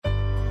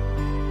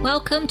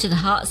Welcome to the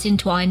Hearts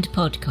Entwined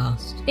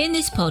podcast. In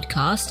this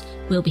podcast,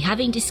 we'll be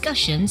having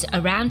discussions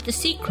around the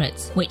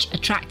secrets which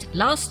attract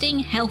lasting,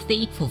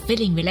 healthy,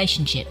 fulfilling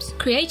relationships,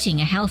 creating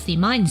a healthy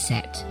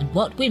mindset, and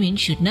what women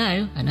should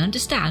know and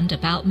understand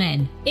about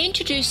men.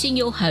 Introducing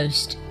your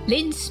host,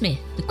 Lynn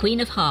Smith, the Queen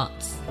of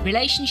Hearts,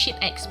 relationship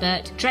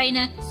expert,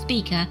 trainer,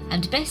 speaker,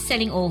 and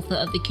best-selling author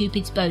of the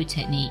Cupid's Bow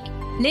technique.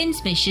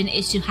 Lynn's mission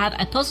is to have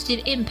a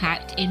positive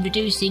impact in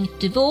reducing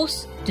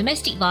divorce,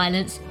 domestic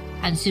violence,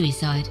 and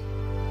suicide.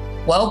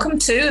 Welcome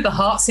to the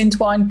Hearts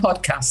Entwined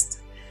podcast.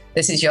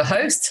 This is your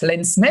host,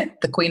 Lynn Smith,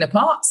 the Queen of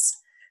Hearts.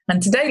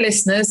 And today,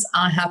 listeners,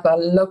 I have a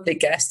lovely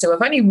guest who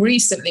I've only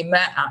recently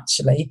met,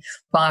 actually,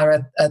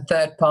 via a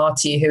third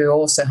party who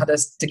also had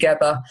us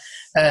together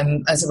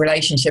as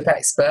relationship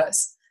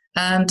experts.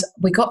 And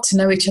we got to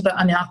know each other,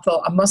 and I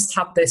thought I must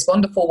have this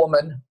wonderful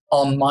woman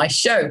on my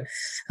show.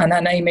 And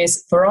her name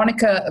is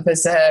Veronica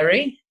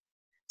Vazzeri.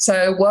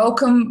 So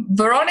welcome,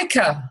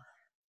 Veronica.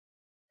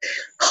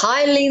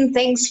 Hi, Lynn.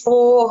 Thanks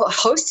for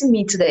hosting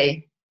me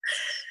today.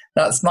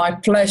 That's my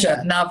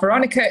pleasure. Now,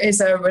 Veronica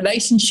is a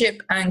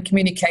relationship and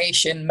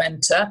communication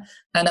mentor,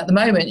 and at the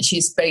moment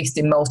she's based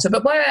in Malta.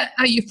 But where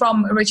are you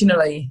from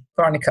originally,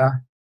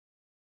 Veronica?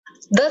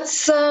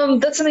 That's an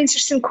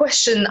interesting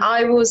question.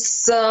 I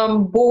was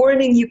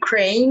born in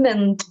Ukraine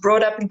and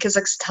brought up in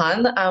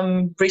Kazakhstan.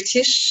 I'm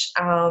British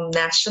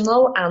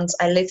national, and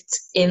I lived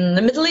in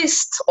the Middle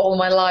East all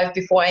my life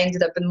before I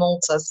ended up in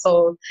Malta.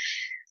 So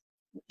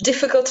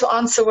difficult to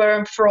answer where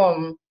I'm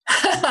from.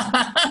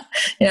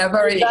 Yeah,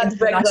 very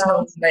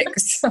international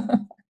mix.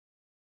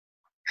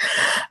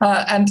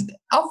 And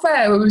off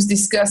air, we was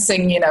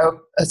discussing,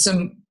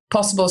 some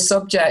possible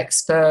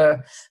subjects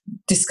for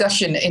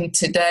discussion in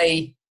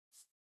today,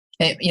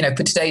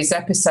 for today's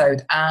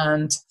episode.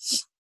 And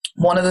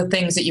one of the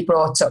things that you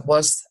brought up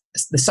was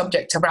the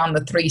subject around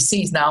the 3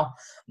 C's. Now,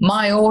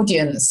 my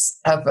audience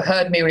have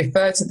heard me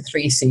refer to the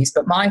 3 C's,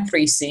 but my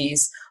 3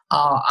 C's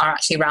are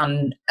actually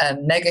around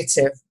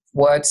negative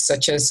words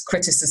such as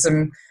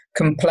criticism,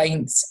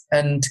 complaints,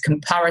 and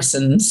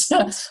comparisons.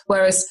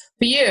 Whereas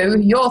for you,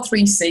 your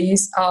 3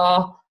 C's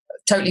are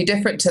totally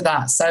different to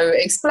that. So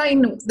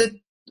explain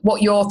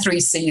what your 3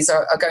 C's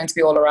are going to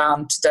be all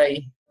around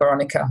today,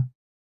 Veronica.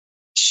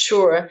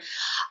 Sure.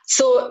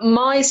 So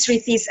my 3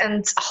 C's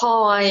and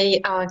how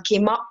I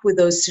came up with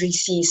those 3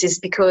 C's is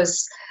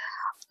because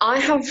I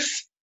have,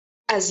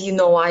 as you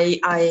know, I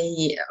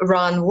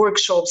run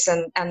workshops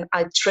and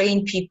I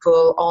train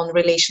people on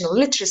relational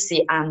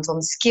literacy and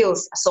on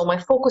skills. So my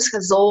focus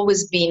has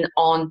always been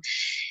on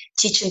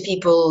teaching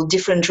people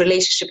different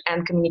relationship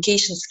and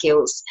communication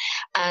skills.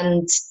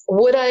 And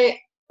what I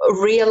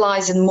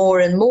realizing more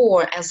and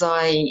more as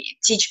I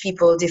teach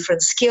people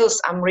different skills,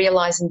 I'm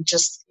realizing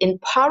just in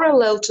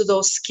parallel to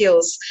those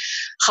skills,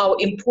 how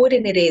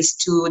important it is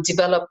to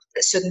develop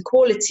certain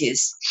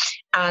qualities.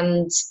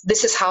 And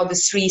this is how the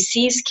 3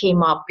 C's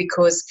came up,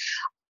 because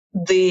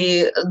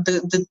the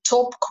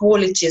top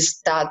qualities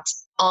that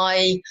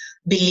I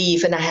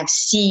believe and I have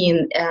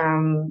seen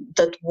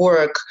that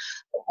work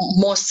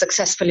most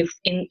successfully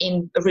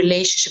in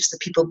relationships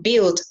that people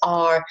build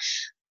are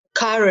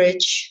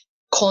courage,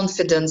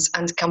 confidence,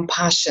 and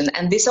compassion.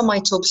 And these are my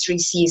top 3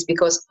 C's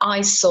because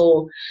I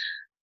saw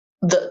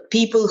the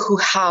people who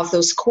have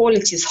those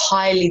qualities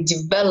highly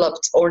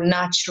developed or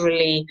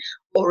naturally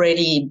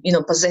already,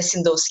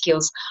 possessing those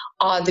skills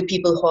are the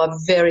people who are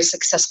very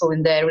successful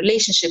in their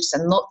relationships,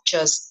 and not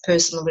just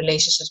personal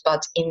relationships,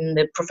 but in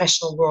the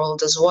professional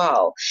world as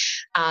well.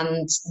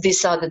 And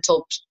these are the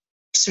top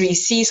 3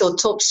 C's or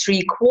top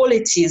 3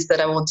 qualities that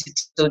I wanted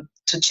to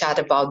chat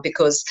about,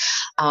 because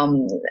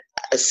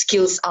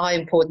skills are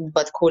important,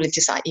 but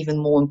qualities are even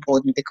more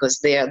important because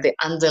they are the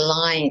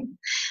underlying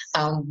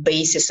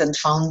basis and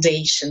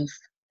foundation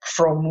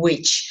from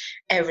which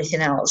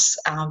everything else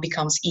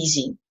becomes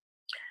easy.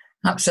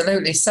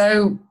 Absolutely.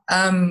 So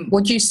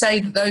would you say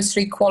that those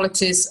 3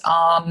 qualities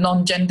are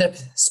non-gender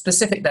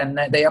specific then?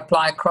 They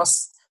apply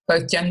across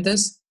both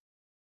genders?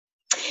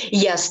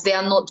 Yes, they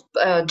are not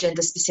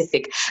gender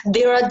specific.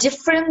 There are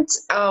different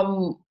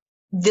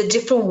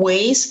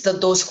ways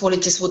that those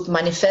qualities would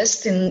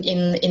manifest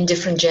in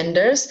different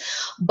genders,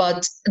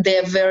 but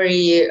they're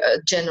very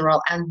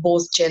general, and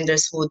both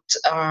genders would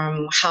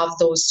have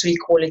those 3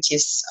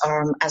 qualities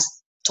as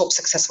top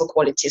successful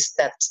qualities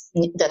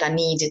that are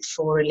needed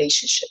for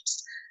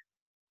relationships.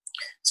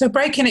 So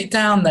breaking it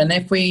down then,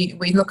 if we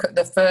look at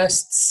the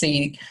first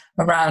C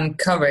around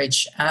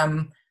courage,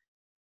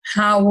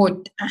 how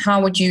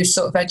would you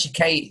sort of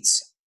educate,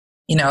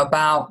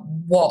 about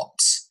what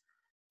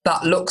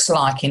that looks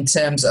like in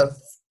terms of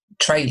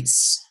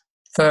traits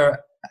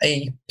for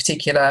a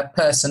particular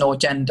person or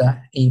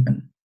gender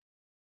even?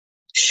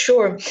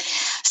 Sure.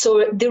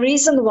 So the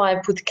reason why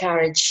I put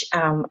courage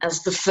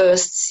as the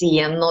first C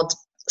and not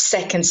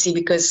second C,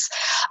 because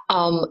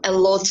a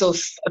lot of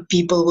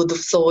people would have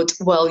thought,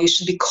 well, you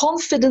should be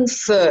confident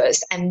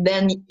first and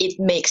then it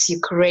makes you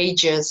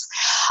courageous.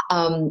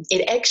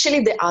 It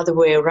actually the other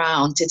way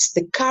around. It's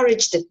the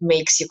courage that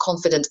makes you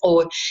confident,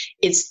 or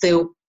it's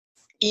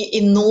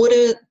in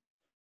order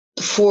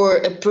for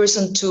a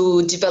person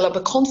to develop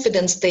a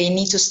confidence, they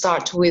need to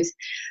start with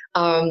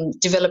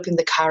developing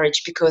the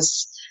courage,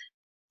 because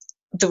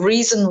the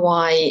reason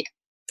why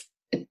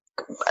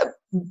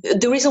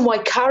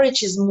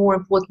courage is more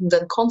important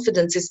than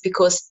confidence is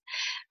because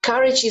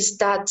courage is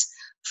that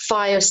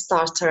fire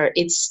starter.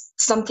 It's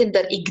something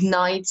that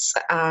ignites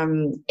a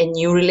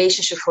new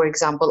relationship, for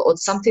example, or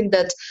something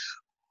that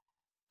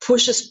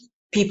pushes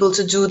people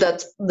to do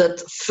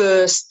that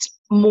first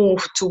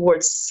move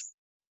towards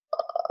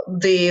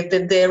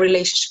the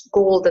relationship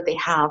goal that they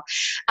have.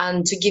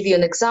 And to give you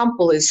an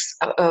example is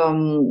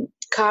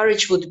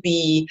courage would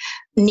be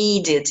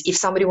needed if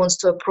somebody wants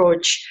to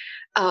approach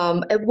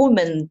a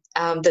woman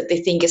that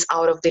they think is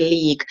out of the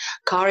league.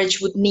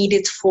 Courage would need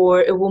it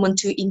for a woman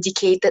to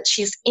indicate that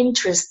she's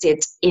interested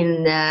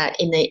in a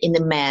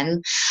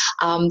man.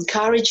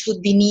 Courage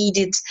would be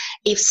needed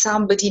if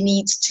somebody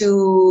needs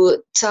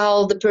to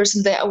tell the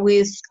person they are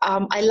with,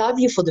 I love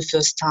you, for the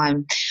first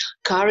time.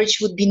 Courage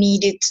would be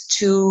needed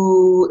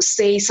to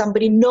say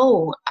somebody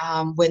no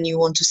when you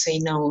want to say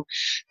no.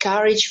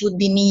 Courage would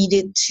be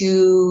needed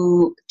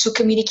to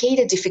communicate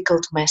a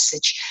difficult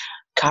message.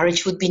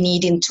 Courage would be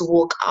needed to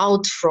walk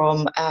out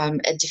from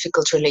a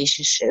difficult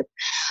relationship.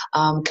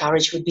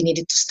 Courage would be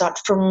needed to start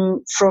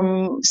from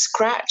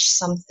scratch,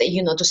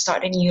 something, to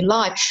start a new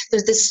life.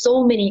 There's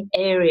so many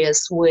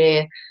areas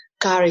where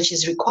courage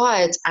is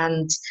required,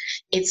 and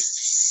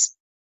it's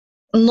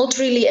not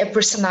really a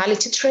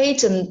personality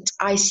trait, and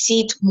I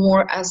see it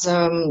more as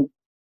a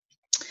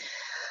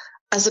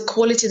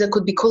quality that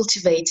could be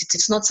cultivated.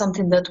 It's not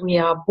something that we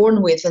are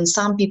born with, and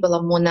some people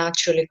are more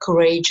naturally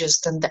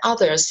courageous than the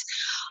others.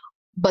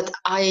 But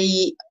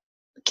I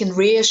can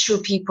reassure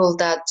people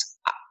that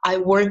I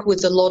work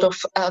with a lot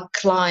of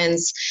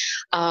clients,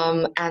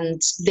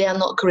 and they are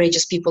not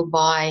courageous people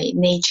by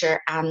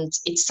nature, and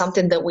it's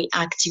something that we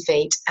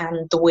activate.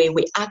 And the way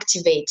we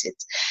activate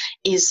it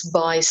is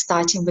by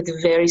starting with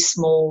very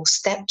small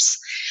steps,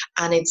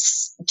 and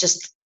it's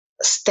just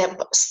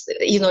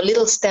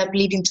little step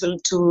leading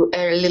to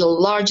a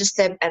little larger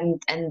step,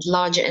 and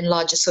larger and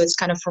larger. So it's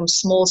kind of from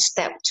small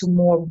step to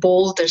more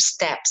bolder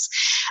steps,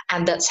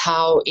 and that's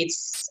how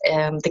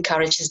the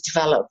courage is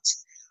developed.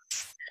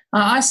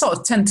 I sort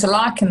of tend to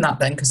liken that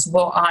then, because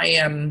what I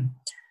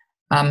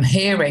am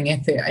hearing,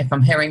 if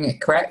I'm hearing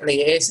it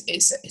correctly, is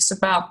it's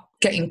about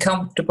getting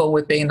comfortable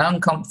with being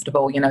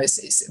uncomfortable.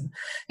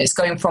 It's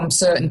going from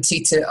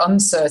certainty to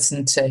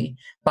uncertainty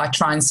by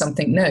trying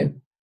something new.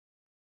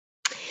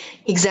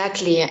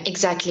 Exactly.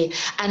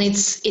 And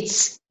it's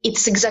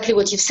exactly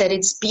what you've said.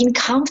 It's being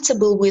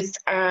comfortable with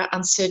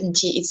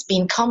uncertainty. It's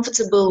being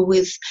comfortable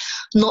with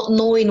not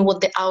knowing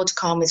what the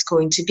outcome is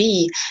going to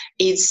be.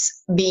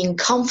 It's being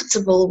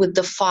comfortable with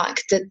the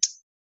fact that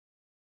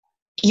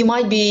you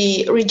might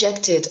be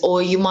rejected,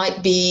 or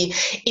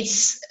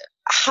it's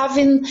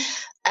having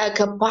a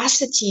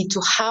capacity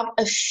to have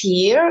a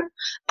fear.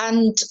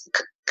 And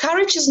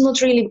courage is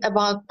not really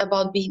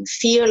about being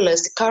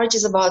fearless. Courage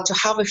is about to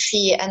have a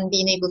fear and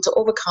being able to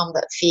overcome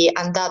that fear,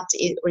 and that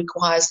it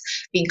requires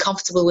being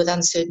comfortable with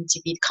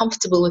uncertainty, being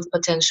comfortable with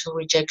potential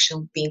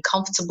rejection, being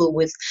comfortable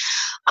with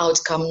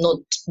outcome, not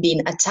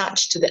being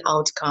attached to the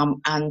outcome,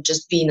 and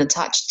just being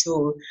attached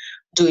to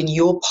doing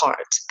your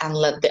part and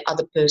let the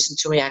other person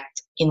to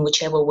react in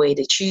whichever way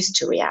they choose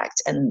to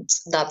react. And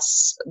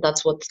that's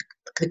what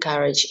the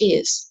courage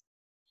is.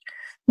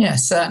 Yeah,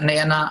 certainly.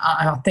 And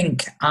I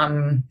think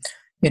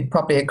you'd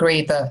probably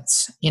agree that,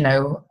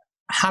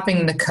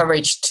 having the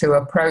courage to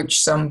approach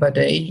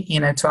somebody,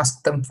 to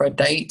ask them for a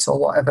date or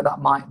whatever that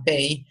might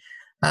be,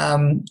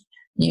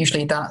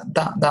 usually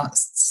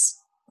that's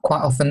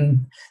quite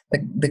often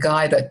the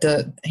guy that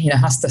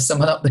has to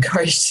summon up the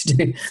courage to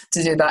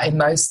do that in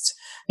most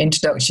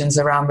introductions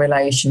around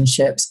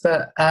relationships.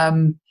 But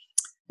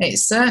it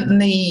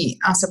certainly,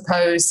 I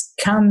suppose,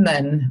 can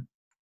then,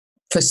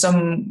 for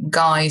some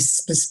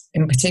guys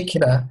in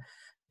particular,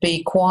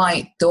 be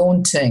quite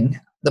daunting,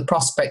 the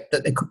prospect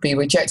that they could be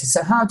rejected.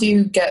 So how do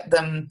you get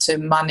them to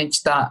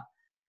manage that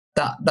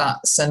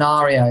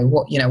scenario?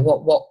 What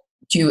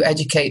do you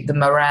educate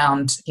them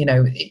around?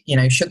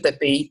 Should they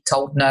be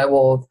told no,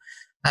 or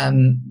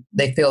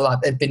they feel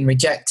like they've been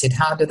rejected?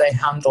 How do they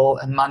handle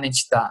and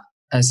manage that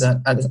as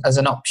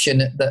an option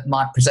that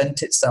might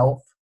present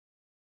itself?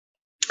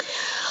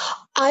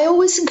 I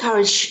always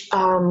encourage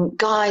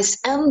guys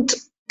and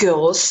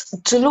girls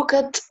to look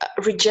at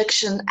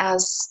rejection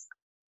as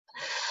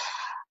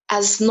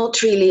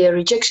not really a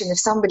rejection. If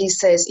somebody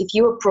says, if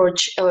you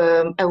approach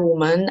a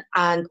woman,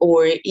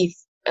 or if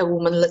a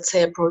woman, let's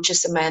say,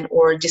 approaches a man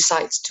or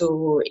decides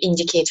to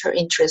indicate her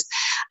interest,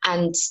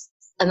 and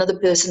another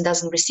person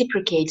doesn't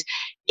reciprocate,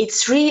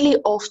 it's really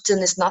often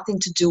is nothing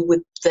to do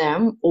with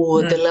them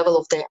or the level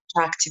of their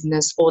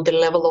attractiveness or the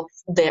level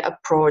of their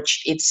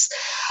approach. It's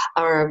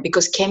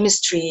because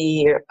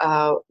chemistry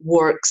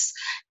works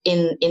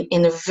in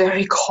a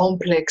very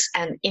complex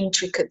and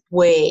intricate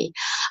way,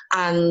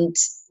 and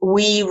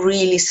we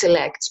really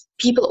select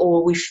people,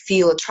 or we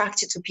feel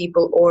attracted to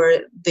people, or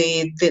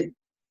the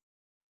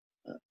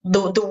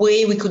the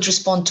way we could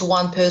respond to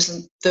one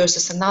person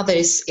versus another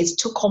is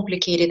too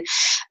complicated,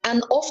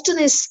 and often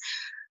is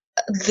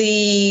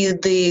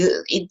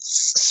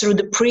it's through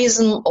the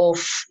prism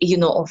of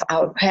of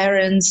our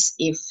parents.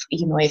 If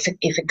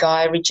a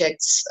guy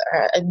rejects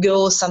a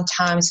girl,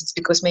 sometimes it's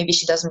because maybe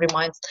she doesn't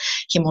remind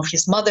him of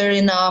his mother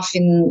enough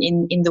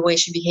in the way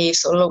she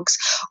behaves or looks,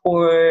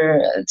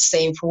 or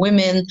same for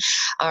women.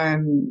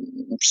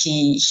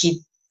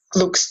 He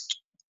looks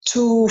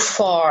too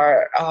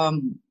far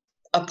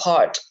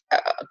apart,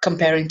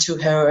 comparing to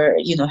her,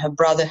 her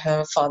brother,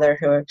 her father,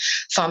 her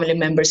family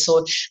members.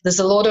 So there's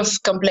a lot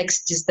of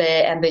complexities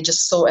there, and they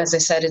just so, as I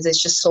said,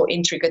 it's just so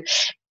intricate.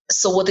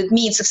 So what it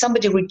means, if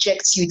somebody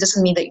rejects you, it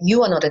doesn't mean that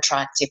you are not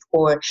attractive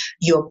or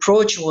your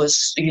approach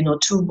was,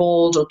 too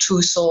bold or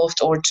too soft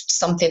or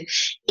something.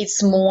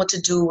 It's more to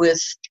do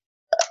with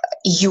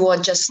you are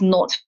just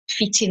not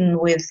fitting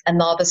with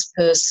another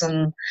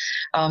person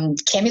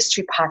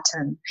chemistry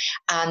pattern,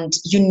 and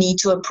you need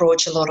to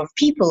approach a lot of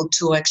people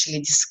to actually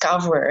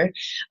discover.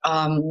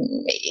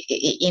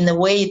 In a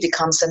way, it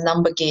becomes a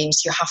number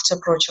games. You have to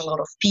approach a lot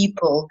of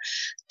people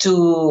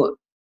to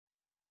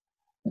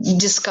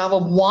discover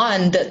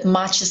one that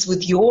matches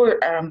with your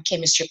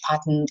chemistry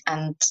pattern,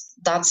 and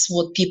that's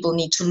what people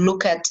need to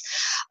look at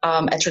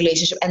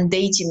relationship and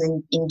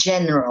dating in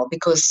general,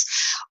 because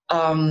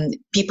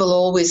people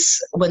always,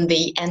 when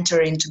they enter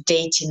into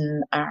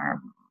dating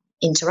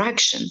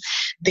interaction,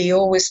 they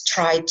always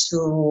try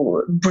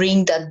to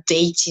bring that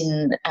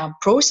dating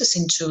process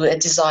into a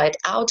desired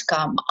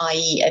outcome,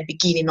 i.e. a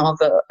beginning of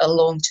a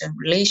long-term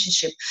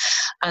relationship.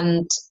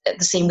 And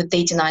the same with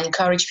dating, I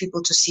encourage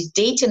people to see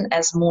dating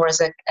as more as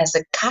a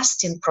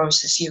casting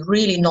process. You're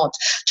really not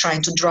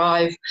trying to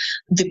drive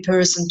the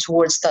person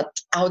towards that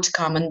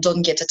outcome and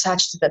don't get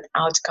attached to that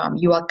outcome.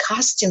 You are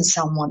casting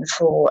someone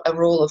for a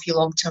role of your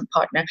long-term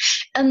partner.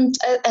 And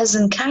as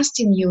in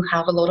casting, you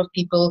have a lot of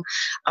people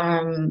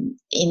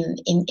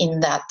in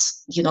that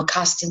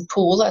casting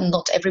pool, and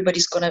not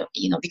everybody's going to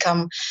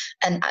become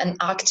an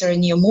actor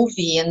in your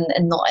movie, and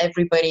not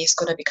everybody is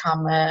going to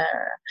become a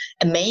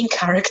main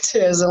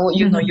character as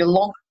your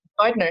long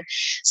partner.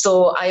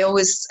 So I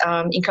always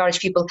encourage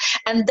people,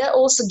 and that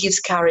also gives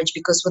courage,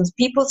 because when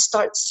people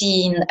start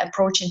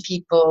approaching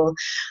people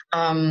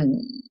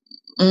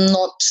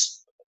not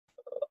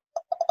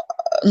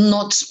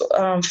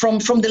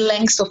from the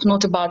length of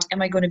not about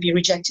am I going to be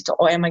rejected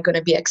or am I going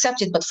to be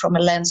accepted, but from a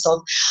lens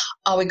of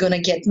are we going to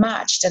get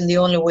matched, and the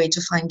only way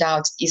to find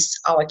out is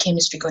our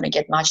chemistry going to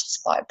get matched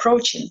by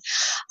approaching,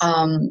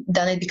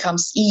 then it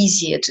becomes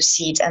easier to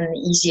see it and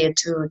easier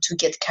to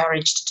get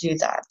courage to do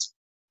that.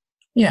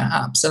 Yeah,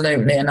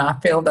 absolutely. And I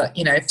feel that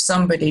if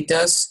somebody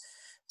does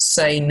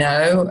say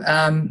no,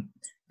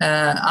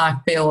 I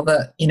feel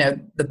that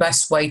the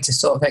best way to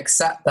sort of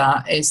accept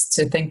that is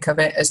to think of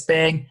it as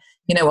being,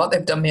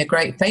 they've done me a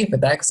great favor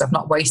there, because I've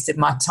not wasted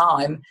my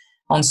time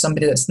on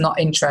somebody that's not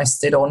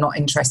interested or not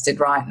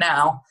interested right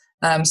now.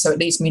 So it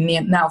leaves me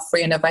now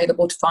free and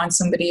available to find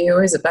somebody who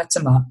is a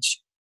better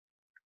match.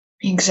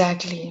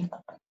 Exactly.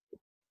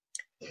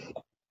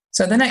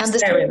 So the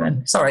next area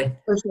then, sorry.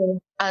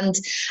 And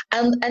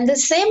the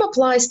same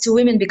applies to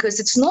women, because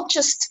it's not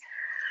just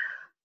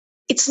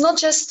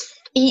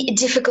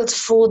difficult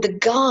for the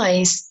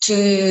guys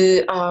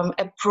to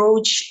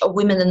approach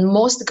women, and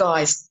most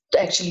guys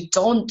actually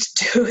don't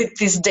do it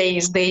these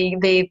days. They're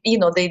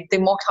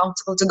more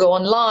comfortable to go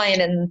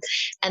online, and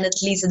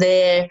at least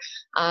there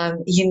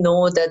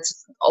that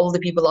all the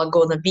people are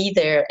going to be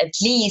there at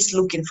least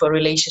looking for a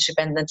relationship,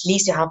 and at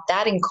least you have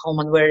that in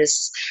common.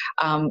 Whereas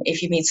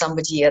if you meet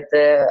somebody at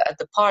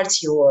the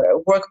party or a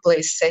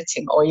workplace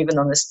setting or even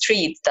on the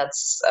street,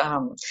 that's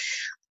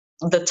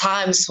the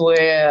times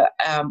where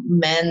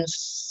men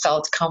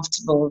felt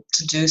comfortable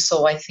to do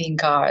so, I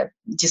think, are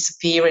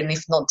disappearing,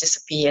 if not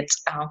disappeared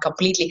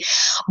completely.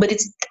 But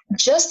it's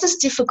just as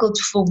difficult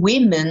for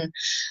women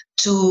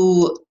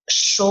to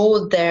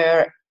show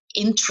their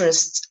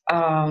interest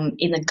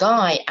in a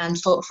guy, and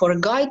for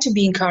a guy to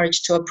be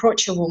encouraged to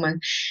approach a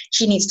woman,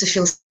 he needs to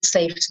feel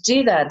safe to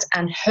do that,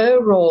 and her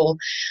role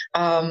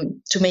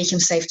to make him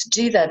safe to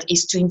do that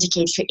is to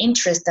indicate her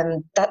interest.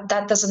 And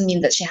that doesn't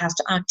mean that she has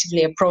to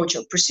actively approach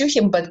or pursue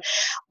him, but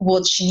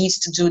what she needs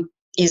to do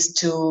is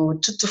to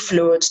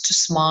flirt, to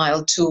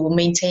smile, to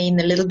maintain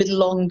a little bit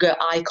longer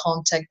eye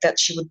contact that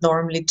she would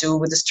normally do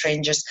with the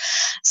strangers.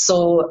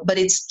 So, but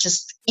it's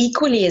just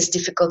equally as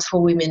difficult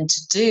for women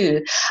to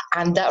do,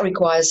 and that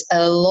requires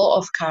a lot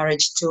of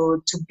courage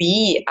to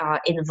be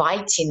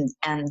inviting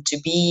and to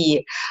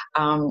be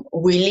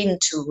willing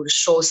to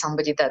show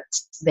somebody that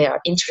they are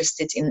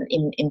interested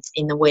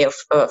in a way of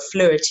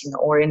flirting,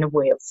 or in a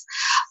way of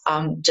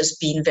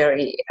just being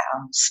very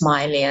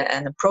smiley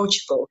and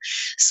approachable.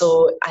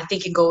 So I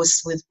think it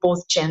goes with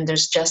both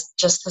genders, just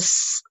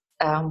as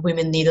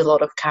women need a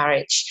lot of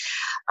courage,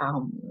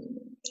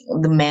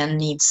 the men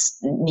need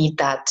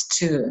that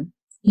too.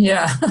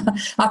 Yeah,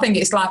 I think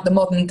it's like the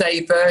modern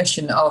day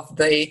version of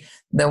the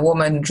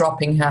woman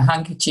dropping her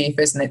handkerchief,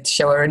 isn't it, to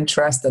show her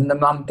interest, and the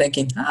mum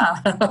thinking,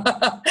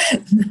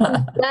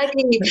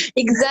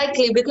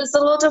 Exactly. Because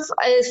a lot of,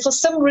 for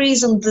some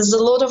reason, there's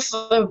a lot of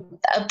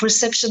a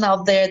perception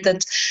out there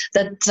that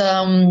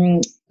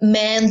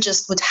men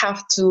just would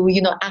have to,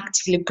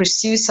 actively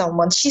pursue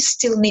someone. She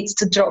still needs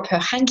to drop her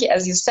hanky,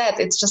 as you said.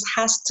 It just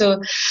has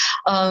to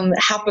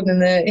happen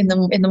in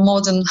the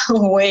modern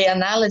way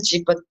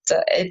analogy, but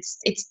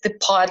it's the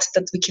part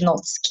that we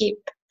cannot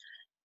skip.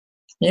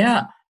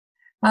 Yeah.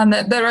 And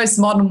there is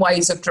modern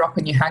ways of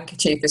dropping your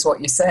handkerchief, is what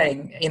you're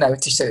saying,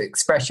 to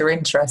express your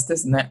interest,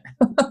 isn't it?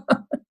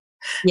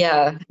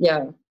 Yeah.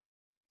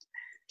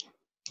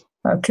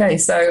 Okay,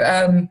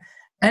 so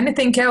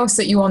anything else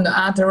that you want to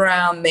add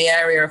around the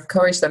area of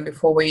courage then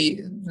before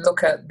we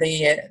look at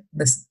the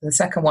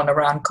second one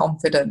around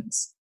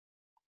confidence?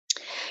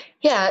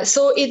 Yeah,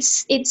 so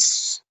it's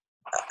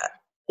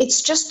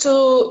just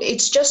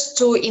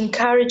to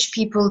encourage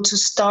people to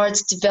start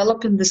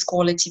developing this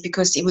quality,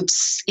 because it would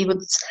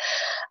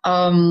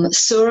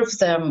serve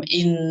them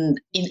in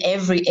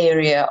every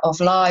area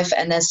of life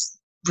and as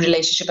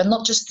relationship, and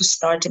not just to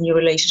start a new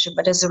relationship,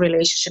 but as a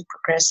relationship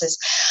progresses,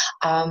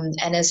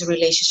 and as a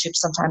relationship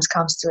sometimes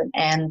comes to an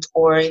end,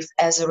 or if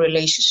as a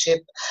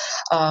relationship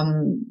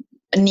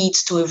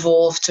needs to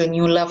evolve to a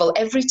new level.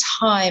 Every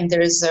time there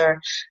is a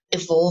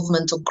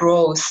evolvement or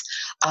growth,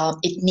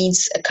 it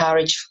needs a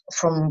courage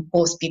from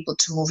both people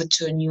to move it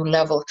to a new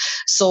level.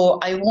 So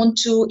I want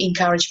to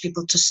encourage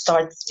people to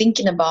start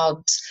thinking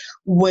about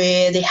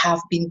where they have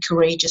been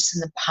courageous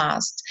in the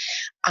past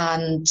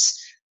and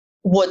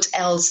what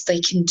else they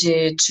can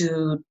do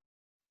to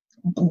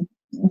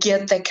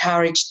get their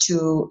courage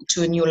to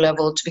a new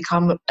level, to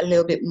become a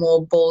little bit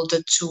more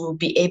bolder, to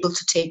be able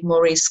to take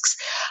more risks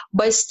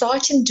by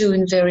starting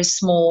doing very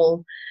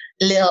small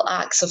little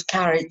acts of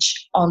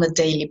courage on a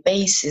daily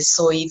basis.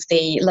 So if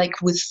they,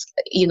 like with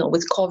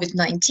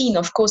COVID-19,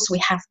 of course, we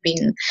have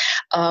been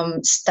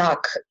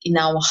stuck in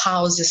our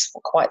houses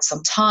for quite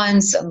some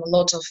times, and a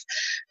lot of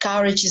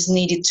courage is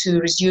needed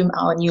to resume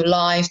our new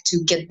life,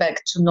 to get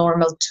back to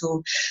normal,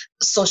 to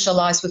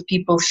socialize with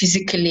people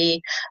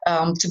physically,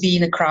 to be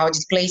in a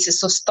crowded places.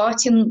 So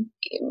starting,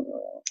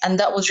 and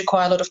that would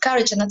require a lot of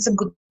courage, and that's a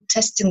good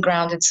testing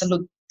ground. It's a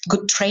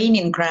good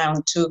training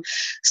ground to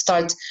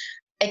start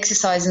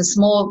exercising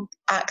small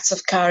acts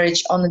of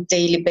courage on a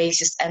daily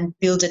basis and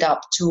build it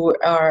up to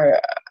our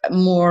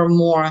more and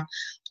more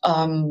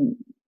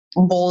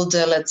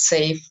bolder, let's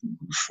say,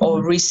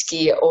 or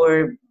risky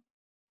or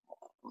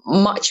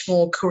much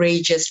more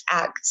courageous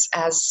acts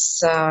as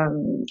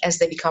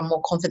they become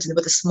more confident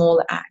with the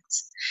smaller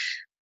acts.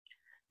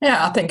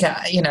 Yeah, I think,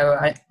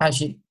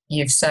 as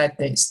you've said,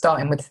 it's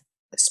starting with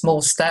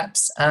small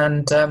steps,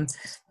 and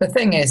the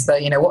thing is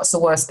that what's the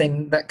worst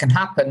thing that can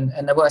happen?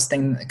 And the worst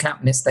thing that can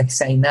happen is they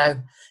say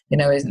no.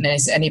 Isn't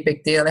it any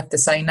big deal if they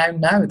say no?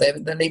 No,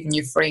 they're leaving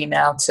you free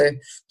now to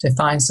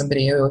find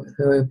somebody who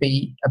would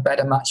be a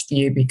better match for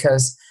you,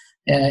 because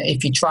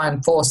if you try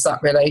and force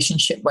that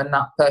relationship when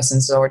that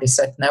person's already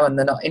said no and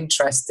they're not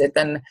interested,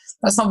 then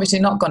that's obviously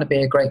not going to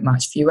be a great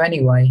match for you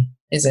anyway,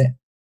 is it?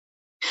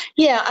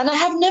 Yeah, and I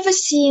have never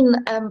seen,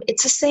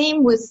 it's the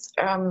same with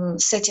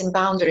setting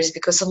boundaries,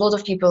 because a lot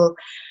of people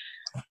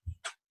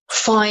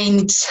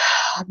find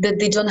that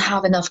they don't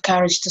have enough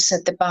courage to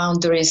set the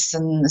boundaries,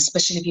 and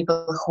especially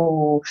people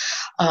who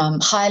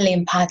highly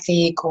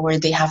empathic, or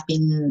they have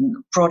been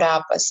brought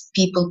up as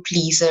people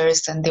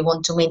pleasers and they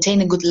want to maintain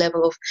a good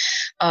level of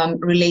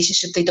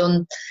relationship. They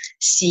don't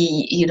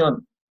see,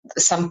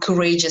 some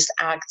courageous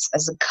acts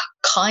as a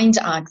kind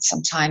act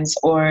sometimes,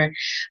 or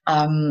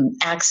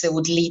acts that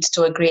would lead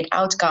to a great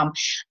outcome.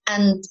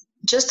 And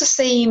just the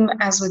same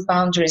as with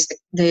boundaries,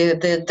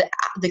 the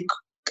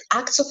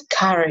acts of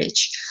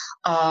courage,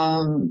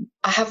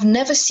 I have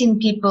never seen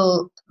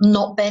people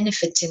not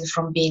benefiting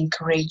from being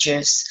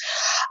courageous.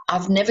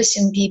 I've never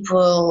seen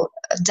people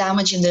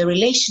damaging their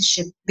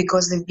relationship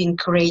because they've been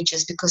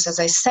courageous, because, as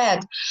I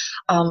said,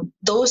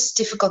 those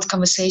difficult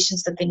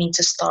conversations that they need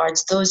to start,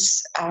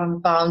 those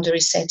boundary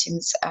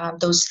settings,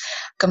 those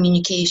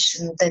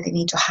communication that they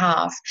need to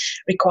have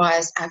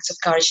requires acts of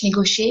courage.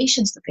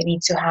 Negotiations that they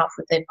need to have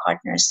with their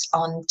partners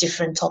on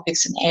different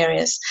topics and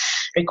areas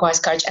requires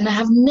courage. And I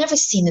have never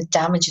seen it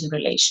damaging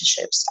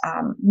relationships.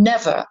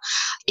 Never.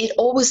 It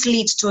always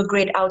leads to a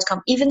great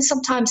outcome. Even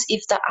sometimes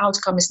if the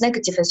outcome is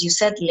negative, as you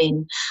said,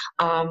 Lynn,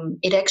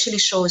 it actually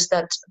shows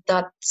that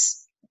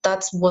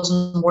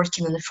wasn't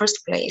working in the first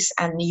place,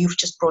 and you've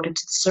just brought it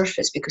to the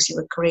surface because you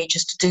were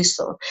courageous to do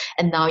so.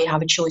 And now you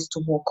have a choice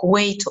to walk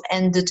away, to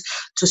end it,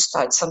 to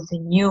start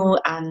something new,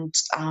 and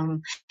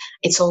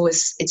it's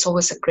always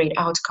a great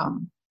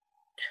outcome.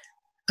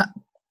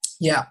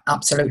 Yeah,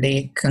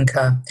 absolutely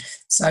concur.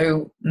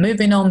 So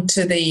moving on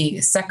to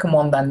the second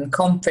one then,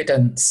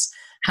 confidence.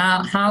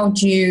 How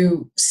do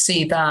you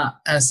see that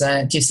as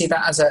a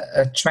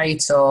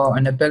trait or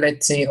an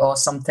ability or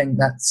something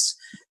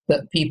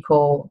that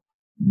people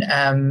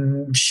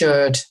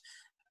should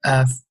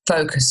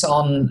focus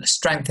on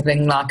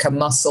strengthening like a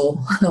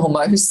muscle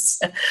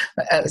almost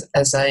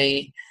as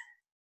a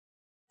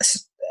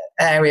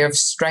area of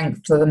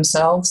strength for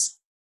themselves?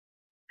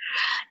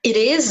 It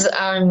is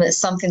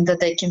something that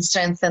they can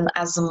strengthen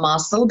as a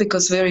muscle,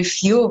 because very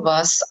few of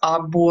us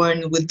are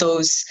born with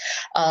those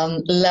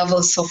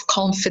levels of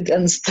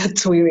confidence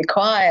that we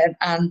require.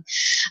 And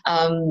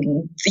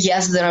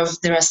yes,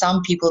 there are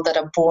some people that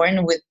are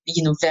born with,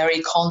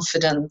 very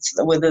confident,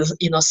 with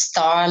a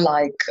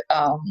star-like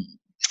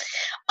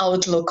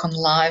outlook on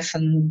life,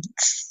 and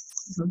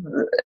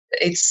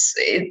it's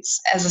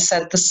as I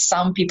said, there's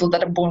some people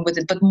that are born with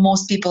it, but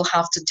most people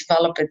have to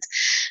develop it.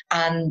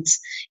 And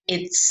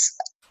it's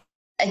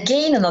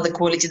again another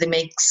quality that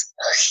makes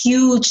a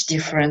huge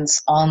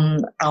difference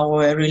on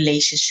our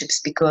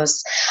relationships,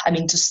 because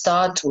to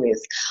start with,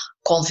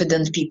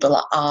 confident people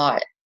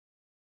are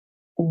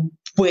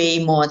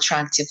way more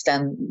attractive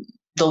than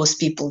those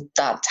people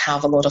that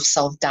have a lot of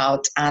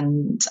self-doubt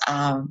and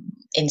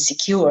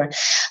insecure.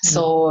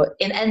 So,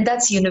 and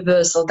that's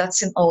universal.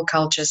 That's in all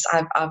cultures.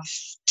 I've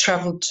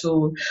traveled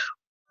to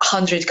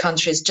 100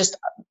 countries, just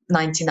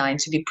 99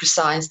 to be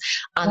precise,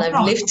 and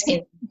I've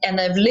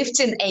lived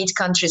in 8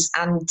 countries,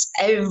 and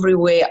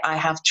everywhere I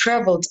have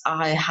traveled,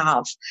 I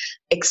have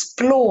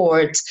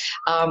explored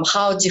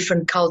how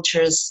different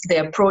cultures,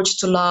 their approach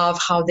to love,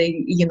 how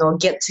they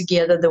get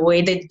together, the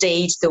way they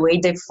date, the way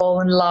they fall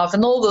in love,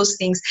 and all those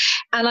things.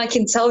 And I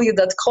can tell you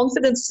that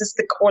confidence is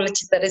the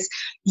quality that is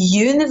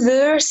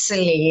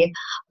universally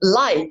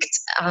liked,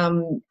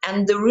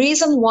 and the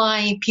reason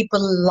why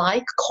people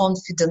like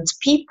confident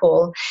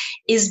people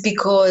is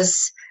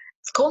because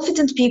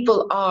confident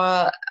people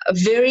are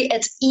very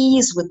at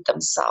ease with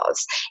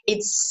themselves.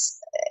 It's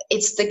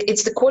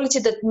the quality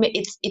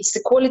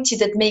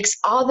that makes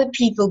other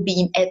people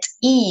being at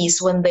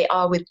ease when they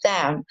are with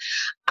them,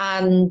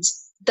 and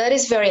that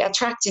is very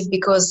attractive,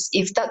 because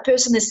if that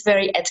person is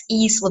very at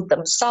ease with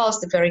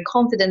themselves, they're very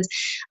confident,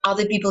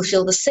 other people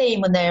feel the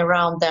same when they're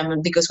around them.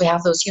 And because we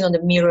have those, the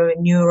mirror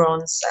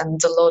neurons and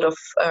a lot of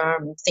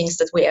things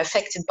that we're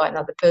affected by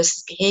another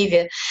person's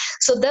behavior.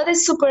 So that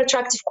is super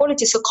attractive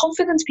quality. So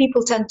confident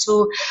people tend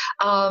to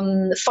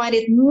find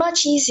it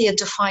much easier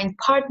to find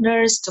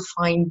partners, to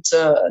find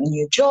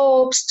new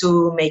jobs,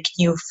 to make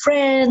new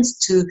friends,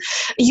 to,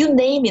 you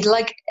name it,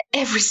 like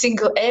every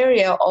single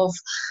area of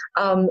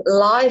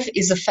life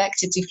is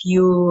affected if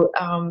you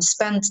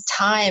spend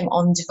time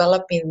on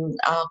developing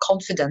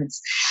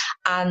confidence.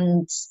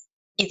 And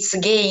it's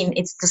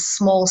the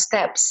small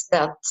steps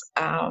that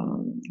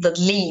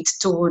lead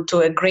to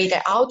a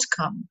greater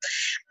outcome.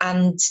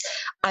 And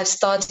I've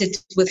started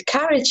with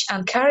courage,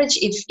 and courage,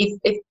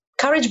 if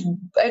courage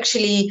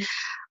actually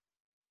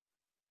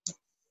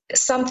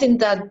something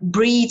that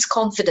breeds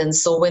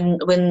confidence. So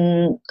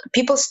when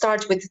people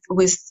start with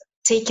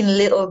taking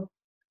little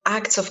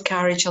acts of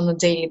courage on a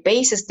daily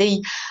basis, they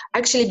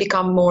actually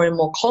become more and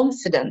more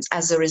confident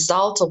as a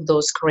result of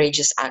those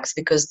courageous acts,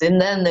 because then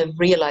they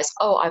realize,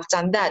 oh, I've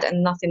done that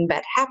and nothing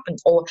bad happened,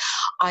 or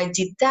I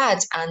did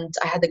that and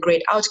I had a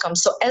great outcome.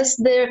 So as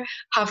they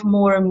have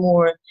more and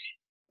more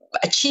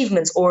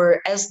achievements,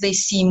 or as they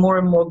see more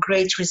and more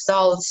great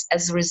results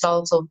as a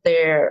result of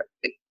their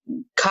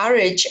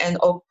courage and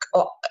or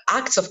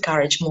acts of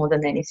courage more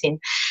than anything,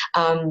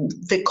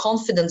 the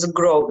confidence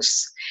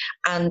grows.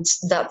 And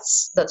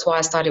that's why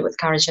I started with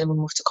courage and we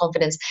moved to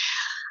confidence.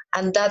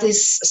 And that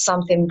is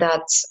something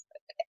that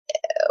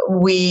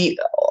we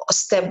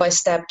step by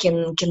step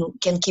can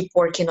keep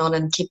working on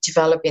and keep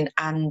developing.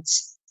 And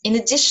in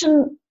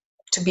addition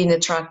to being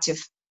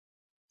attractive,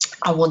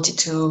 I wanted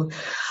to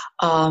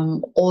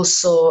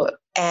also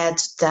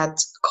add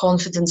that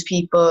confident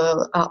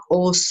people are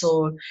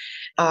also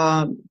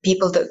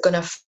people that are going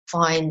to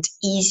find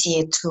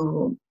easier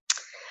to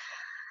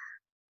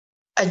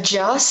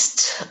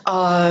adjust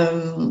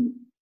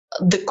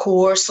the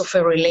course of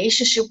a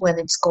relationship when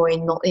it's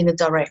going not in a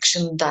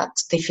direction that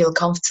they feel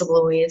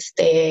comfortable with.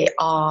 They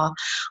are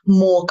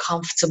more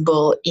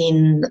comfortable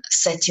in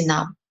setting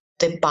up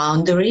the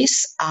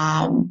boundaries.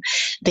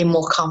 They're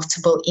more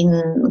comfortable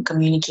in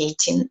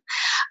communicating.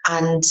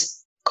 And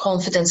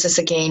confidence is,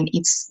 again,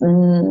 it's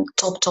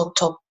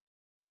top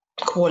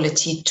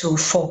quality to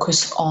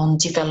focus on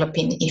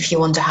developing if you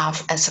want to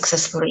have a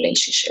successful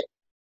relationship.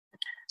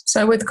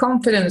 So with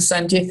confidence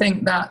then, do you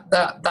think that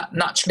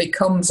naturally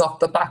comes off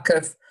the back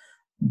of,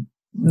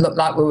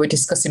 like we were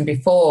discussing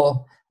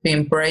before,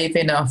 being brave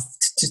enough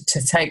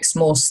to take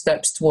small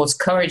steps towards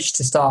courage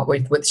to start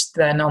with, which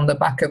then on the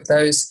back of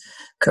those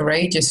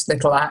courageous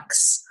little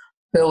acts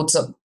builds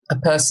up a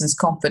person's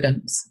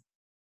confidence?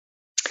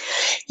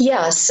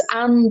 Yes,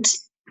 and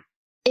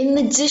in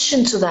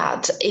addition to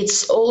that,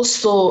 it's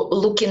also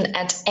looking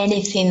at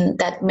anything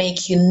that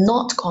make you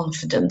not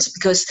confident,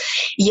 because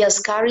yes,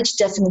 courage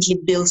definitely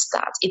builds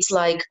that. It's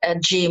like a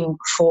gym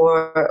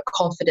for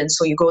confidence.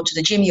 So you go to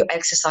the gym, you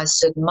exercise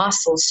certain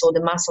muscles. So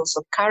the muscles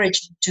of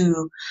courage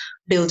do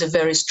build a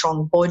very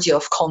strong body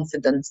of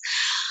confidence.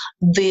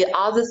 The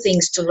other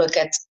things to look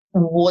at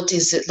what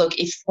is it? Look,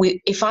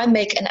 if I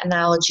make an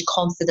analogy,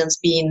 confidence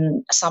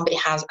being somebody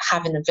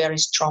having a very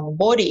strong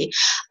body,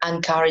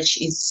 and courage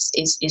is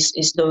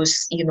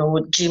those, you know,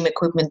 gym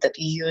equipment that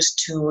you use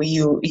to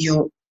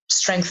you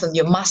strengthen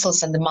your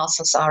muscles, and the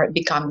muscles are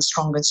becoming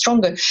stronger and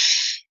stronger.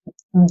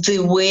 The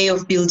way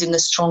of building a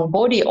strong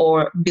body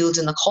or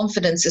building a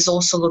confidence is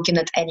also looking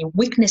at any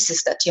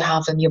weaknesses that you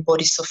have in your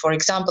body. So, for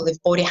example,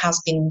 if body has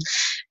been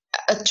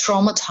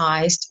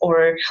traumatized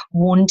or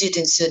wounded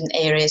in certain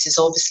areas, is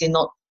obviously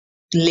not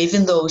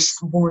leaving those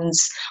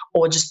wounds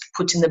or just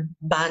putting a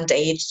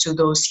band-aid to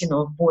those, you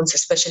know, wounds,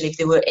 especially if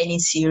there were any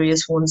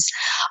serious wounds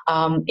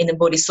in the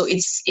body. So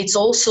it's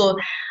also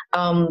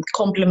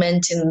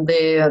complementing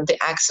the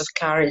acts of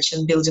courage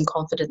and building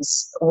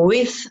confidence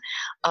with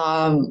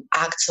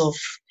acts of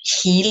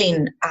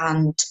healing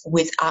and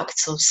with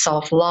acts of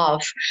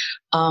self-love,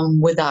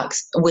 with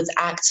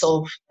acts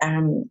of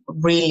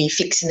really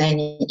fixing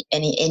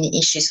any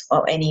issues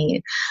or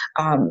any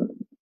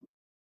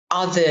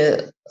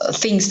other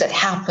things that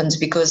happened,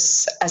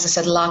 because, as I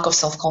said, lack of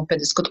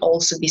self-confidence could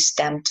also be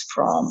stemmed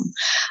from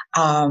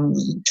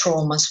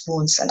traumas,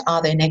 wounds, and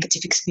other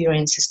negative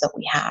experiences that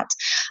we had.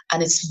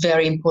 And it's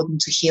very important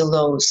to heal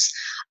those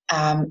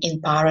in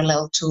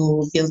parallel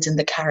to building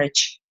the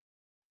courage.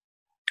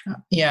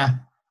 Yeah,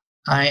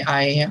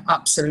 I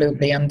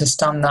absolutely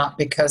understand that,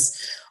 because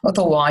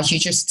otherwise you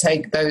just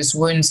take those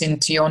wounds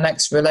into your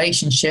next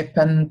relationship,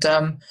 and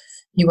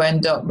you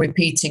end up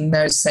repeating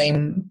those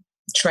same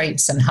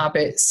traits and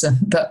habits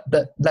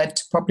that led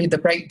to probably the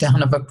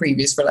breakdown of a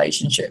previous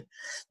relationship,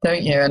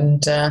 don't you?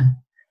 And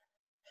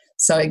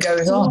so it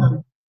goes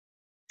on.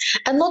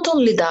 And not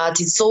only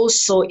that, it's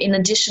also, in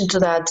addition to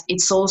that,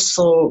 it's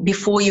also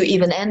before you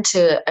even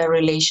enter a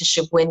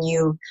relationship, when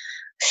you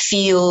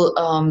feel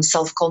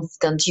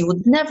self-confident, you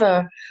would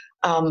never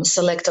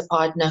select a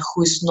partner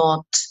who's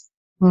not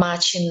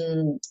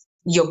matching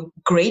your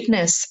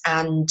greatness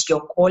and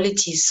your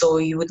qualities. So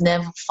you would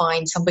never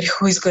find somebody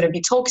who is going to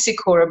be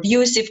toxic or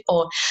abusive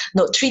or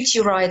not treat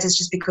you right. It's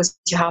just because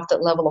you have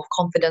that level of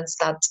confidence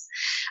that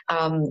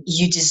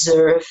you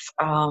deserve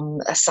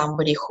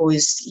somebody who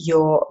is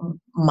your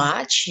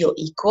match, your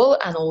equal,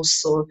 and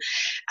also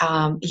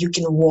you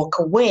can walk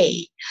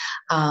away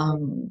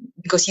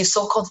because you're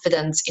so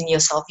confident in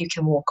yourself. You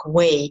can walk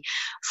away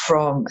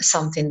from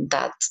something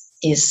that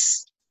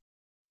is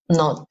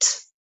not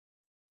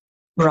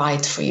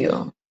right for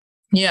you.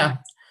 Yeah,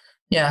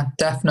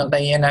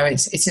 definitely. You know,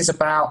 it is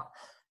about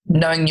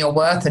knowing your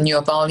worth and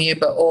your value,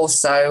 but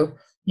also,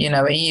 you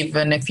know,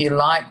 even if you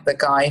like the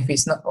guy, if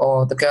he's not,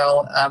 or the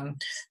girl,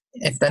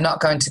 if they're not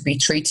going to be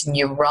treating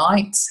you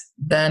right,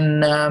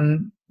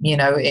 then you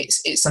know,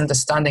 it's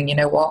understanding, you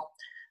know what,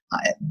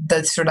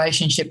 this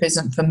relationship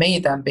isn't for me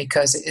then,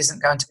 because it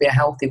isn't going to be a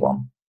healthy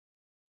one.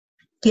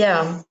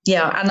 Yeah.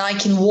 And I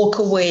can walk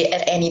away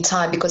at any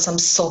time because I'm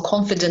so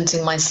confident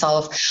in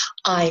myself.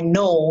 I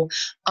know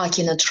I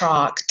can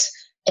attract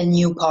a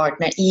new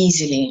partner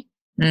easily.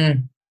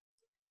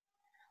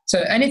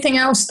 So anything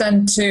else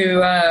then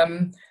to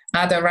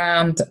add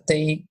around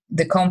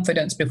the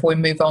confidence before we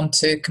move on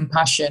to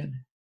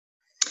compassion?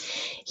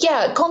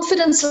 Yeah,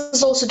 confidence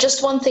is also,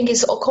 just one thing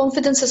is,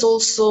 confidence is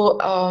also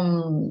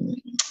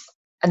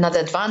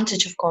another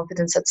advantage of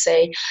confidence, I'd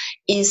say,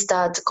 is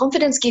that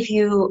confidence gives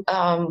you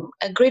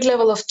a great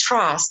level of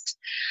trust.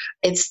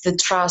 It's the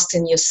trust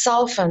in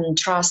yourself and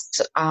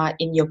trust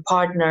in your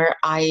partner.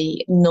 I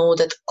know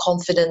that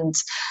confident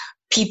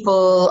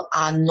people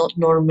are not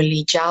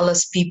normally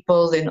jealous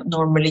people. They're not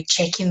normally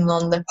checking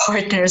on their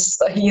partners,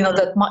 you know,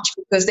 that much,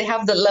 because they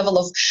have the level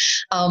of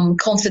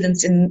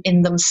confidence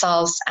in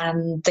themselves,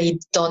 and they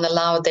don't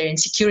allow their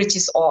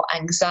insecurities or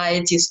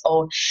anxieties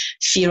or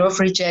fear of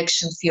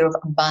rejection, fear of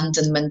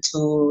abandonment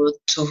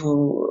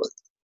to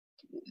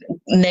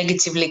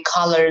negatively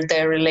color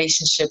their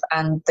relationship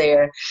and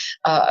their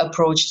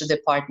approach to the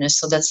partner.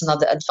 So that's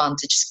another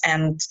advantage.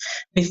 And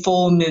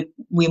before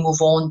we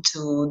move on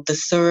to the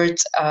third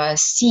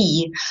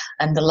C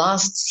and the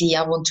last C,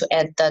 I want to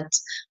add that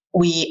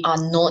we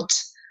are not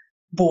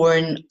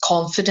born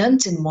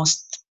confident in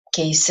most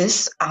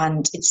cases,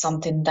 and it's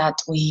something that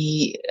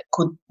we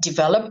could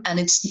develop, and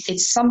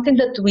it's something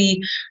that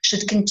we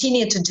should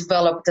continue to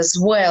develop as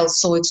well.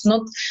 So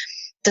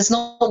there's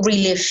not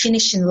really a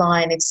finishing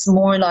line. It's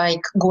more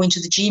like going to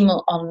the gym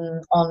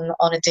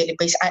on a daily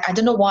basis. I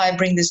don't know why I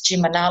bring this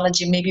gym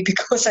analogy, maybe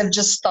because I've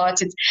just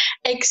started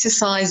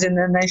exercising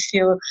and I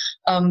feel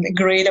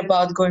great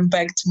about going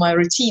back to my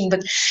routine.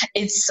 But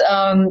it's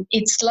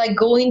like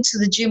going to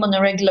the gym on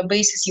a regular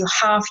basis. You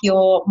have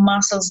your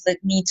muscles that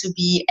need to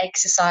be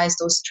exercised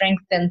or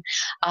strengthened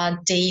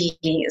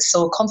daily.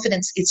 So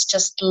confidence, it's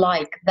just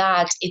like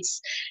that. It's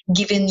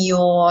giving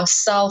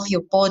yourself,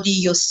 your body,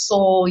 your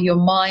soul, your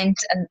mind,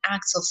 and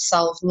acts of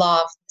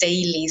self-love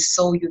daily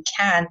so you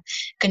can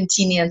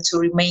continue to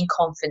remain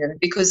confident,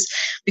 because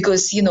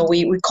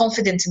we're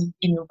confident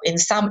in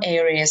some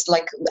areas.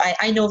 Like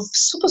I know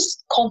super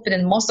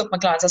confident, most of my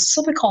clients are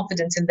super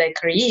confident in their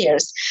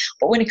careers,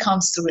 but when it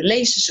comes to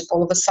relationship,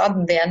 all of a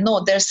sudden they are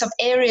not. There are some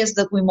areas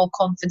that we're more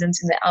confident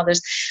in than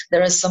others.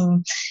 There are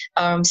some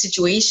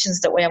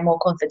situations that we are more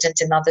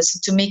confident in others. So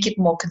to make it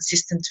more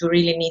consistent, we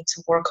really need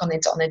to work on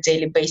it on a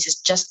daily basis,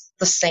 just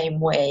the same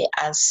way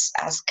as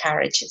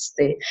courage. It's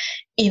the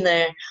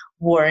inner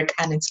work,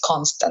 and it's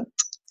constant,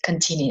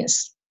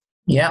 continuous.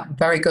 Yeah,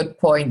 very good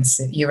points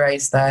you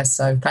raised there.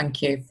 So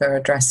thank you for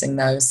addressing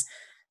those.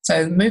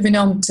 So moving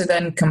on to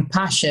then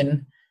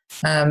compassion,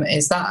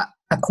 is that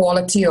a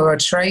quality or a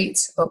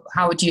trait?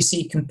 How would you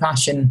see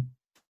compassion?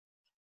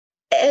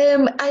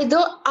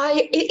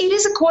 It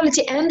is a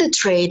quality and a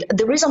trait.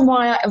 The reason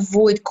why I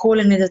avoid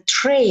calling it a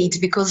trait,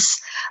 because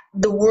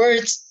the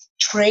word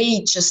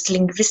trait just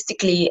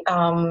linguistically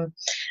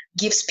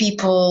gives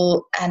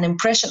people an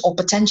impression, or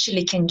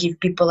potentially can give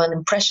people an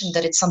impression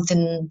that it's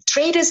something.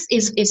 Trait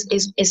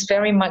is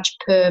very much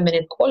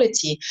permanent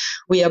quality.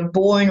 We are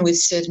born with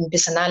certain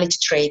personality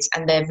traits,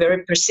 and they're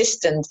very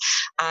persistent,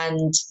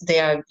 and they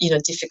are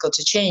difficult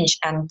to change,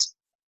 and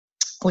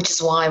which is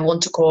why I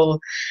want to call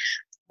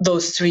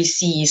those 3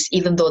 C's,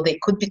 even though they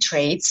could be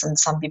traits and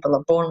some people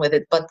are born with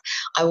it, but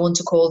I want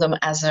to call them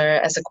as a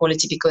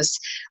quality, because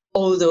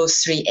all those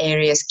 3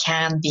 areas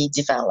can be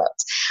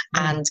developed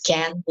and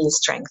can be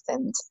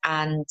strengthened,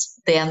 and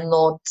they are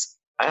not,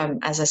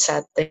 as I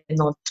said, they're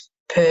not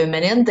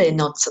permanent. They're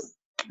not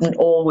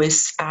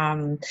always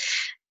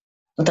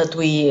that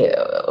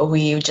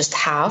we just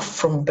have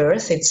from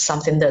birth. It's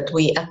something that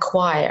we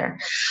acquire,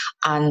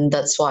 and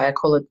that's why I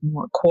call it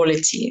more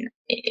quality.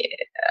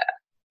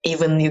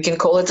 Even you can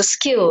call it a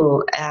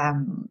skill.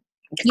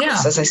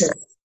 Yeah, as I said,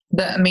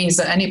 that means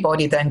that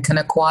anybody then can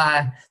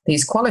acquire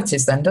these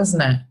qualities then, doesn't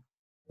it?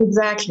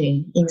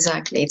 Exactly.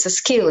 It's a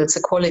skill, it's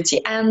a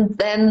quality, and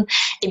then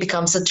it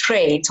becomes a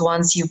trait.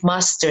 Once you've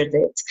mastered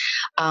it,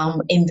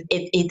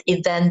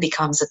 it then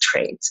becomes a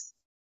trait.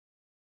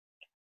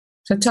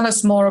 So tell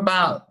us more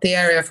about the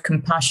area of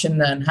compassion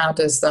then. How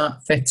does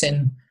that fit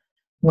in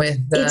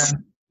with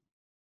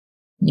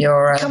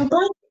your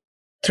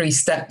 3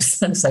 steps,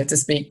 so to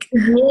speak?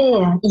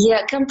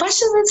 Yeah.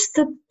 Compassion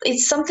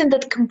it's something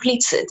that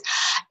completes it.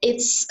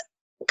 It's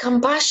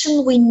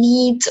compassion we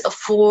need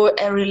for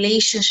a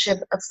relationship,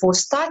 for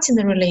starting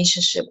a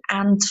relationship,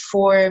 and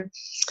for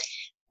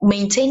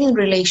maintaining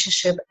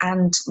relationship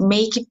and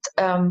make it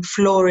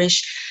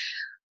flourish.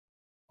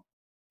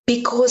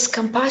 Because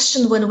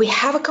compassion, when we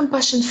have a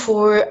compassion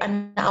for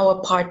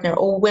our partner,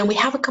 or when we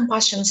have a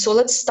compassion, so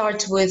let's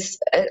start with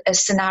a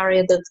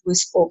scenario that we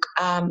spoke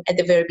at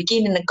the very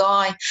beginning, a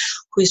guy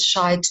who is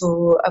shy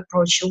to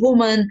approach a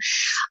woman,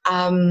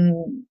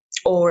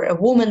 or a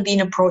woman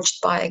being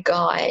approached by a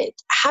guy.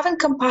 Having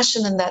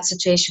compassion in that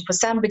situation for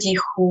somebody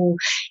who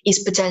is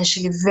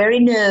potentially very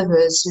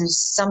nervous, who's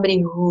somebody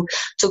who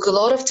took a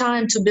lot of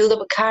time to build up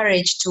a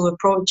courage to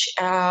approach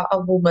a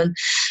woman,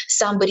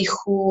 somebody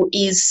who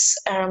is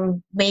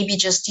maybe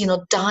just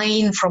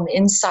dying from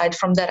inside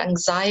from that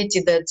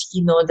anxiety that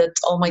that,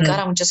 oh my God,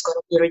 I'm just going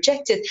to be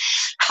rejected.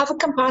 Have a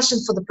compassion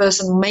for the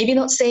person, maybe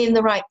not saying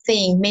the right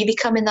thing, maybe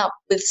coming up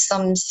with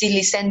some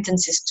silly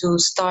sentences to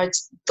start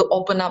to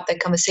open up that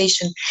conversation,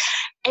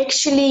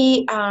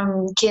 actually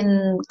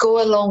can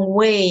go a long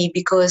way,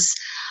 because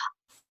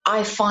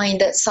I find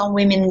that some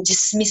women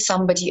dismiss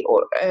somebody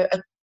or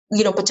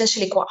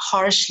potentially quite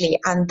harshly,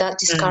 and that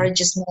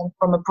discourages men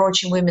from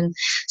approaching women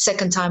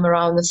second time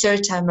around, the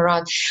third time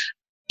around.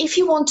 If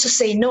you want to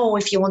say no,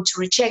 if you want to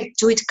reject,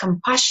 do it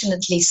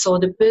compassionately, so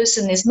the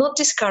person is not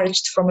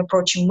discouraged from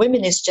approaching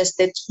women. It's just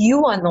that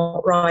you are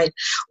not right,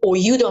 or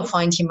you don't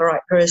find him a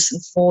right person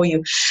for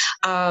you.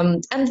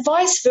 And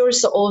vice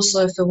versa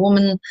also, if a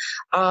woman,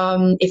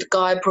 if a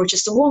guy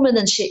approaches a woman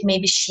and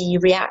maybe she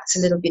reacts a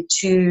little bit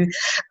too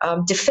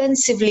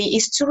defensively,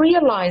 is to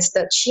realize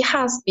that she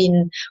has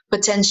been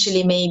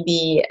potentially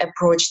maybe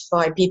approached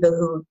by people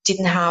who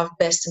didn't have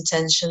best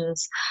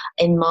intentions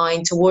in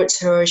mind towards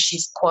her.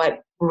 She's quite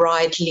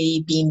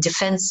rightly being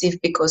defensive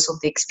because of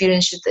the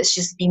experience that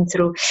she's been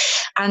through,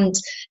 and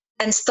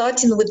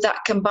starting with that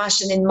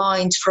compassion in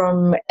mind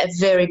from a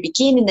very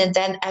beginning, and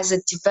then as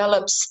it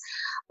develops,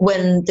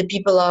 when the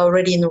people are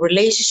already in a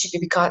relationship,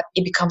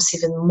 it becomes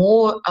even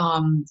more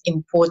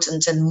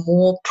important and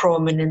more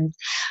prominent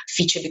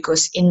feature,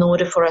 because in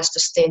order for us to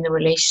stay in a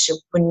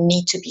relationship, we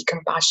need to be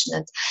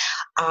compassionate.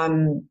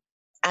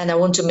 And I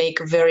want to make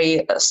a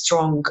very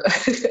strong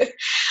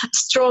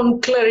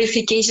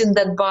clarification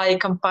that by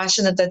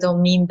compassionate, I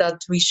don't mean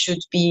that we should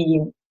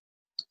be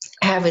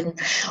having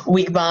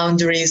weak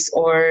boundaries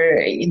or,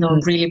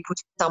 really put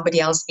somebody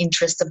else's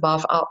interest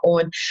above our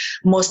own.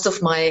 Most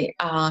of my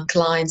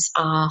clients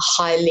are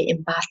highly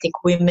empathic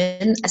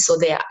women, so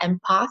they are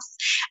empaths.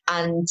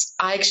 And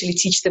I actually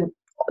teach them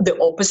the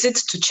opposite,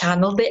 to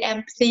channel the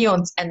empathy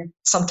and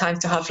sometimes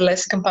to have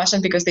less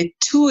compassion because they're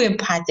too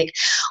empathic.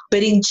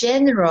 But in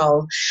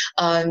general,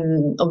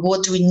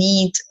 what we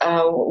need,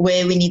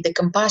 where we need the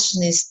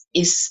compassion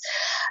is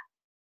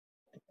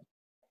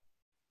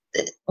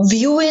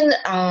viewing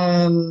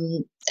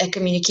a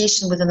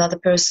communication with another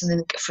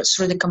person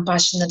through the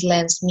compassionate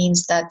lens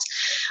means that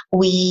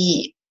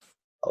we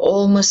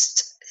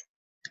almost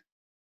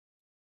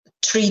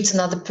treat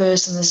another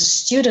person as a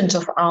student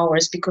of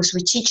ours, because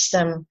we teach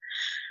them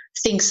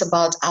things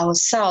about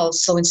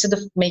ourselves. So instead of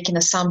making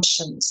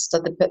assumptions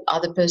that the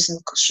other person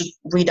should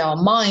read our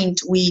mind,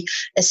 we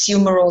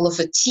assume a role of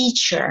a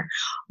teacher.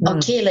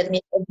 Okay, let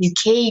me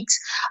educate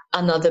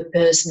another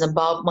person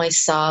about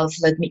myself.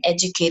 Let me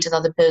educate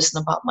another person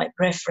about my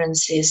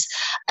preferences,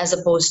 as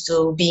opposed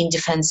to being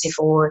defensive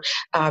or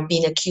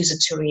being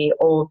accusatory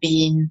or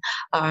being,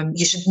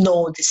 you should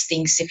know these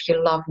things if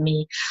you love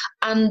me.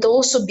 And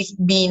also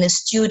being a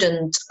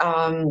student,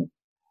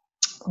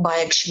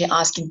 by actually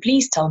asking,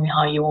 please tell me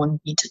how you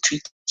want me to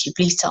treat you.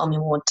 Please tell me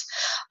what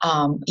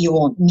you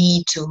want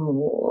me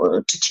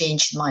to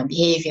change in my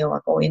behavior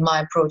or in my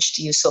approach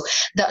to you. So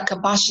that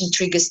compassion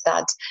triggers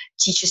that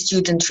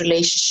teacher-student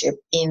relationship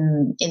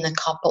in a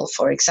couple,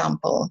 for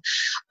example.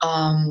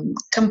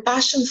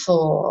 Compassion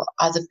for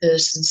other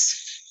person's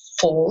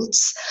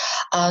faults,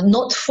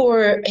 not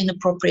for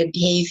inappropriate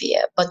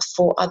behavior, but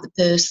for other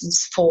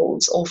person's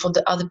faults or for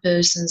the other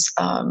person's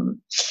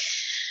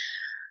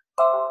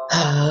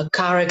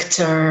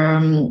character,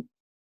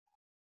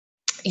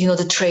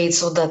 the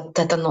traits or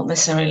that are not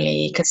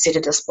necessarily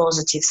considered as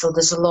positive. So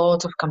there's a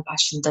lot of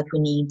compassion that we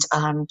need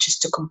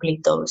just to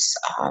complete those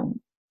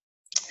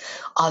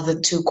other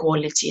two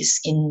qualities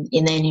in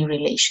any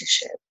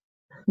relationship.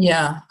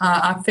 Yeah,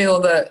 I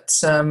feel that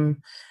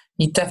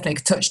you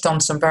definitely touched on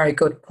some very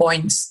good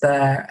points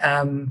there.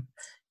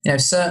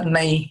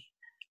 Certainly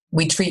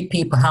we treat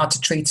people how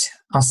to treat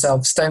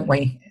ourselves, don't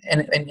we,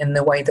 in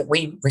the way that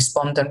we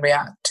respond and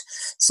react.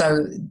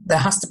 So there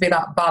has to be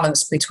that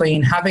balance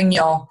between having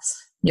your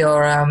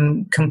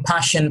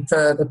compassion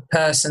for the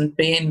person,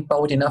 being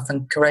bold enough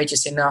and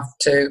courageous enough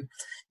to,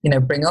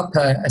 bring up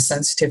a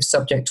sensitive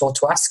subject or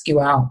to ask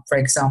you out, for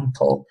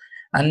example,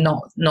 and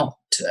not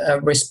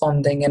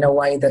responding in a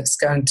way that's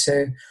going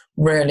to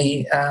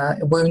really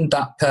wound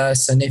that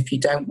person if you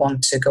don't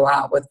want to go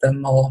out with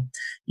them, or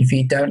if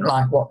you don't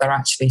like what they're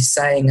actually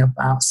saying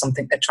about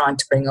something they're trying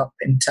to bring up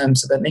in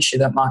terms of an issue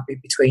that might be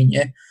between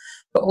you.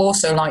 But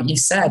also, like you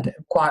said,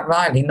 quite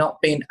rightly,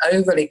 not being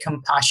overly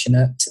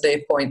compassionate to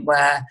the point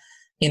where,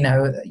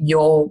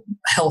 your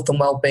health and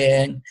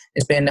well-being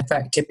is being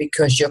affected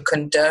because you're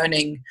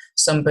condoning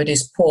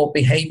somebody's poor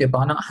behavior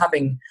by not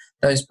having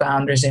those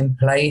boundaries in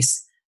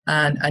place,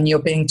 and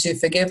you're being too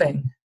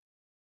forgiving.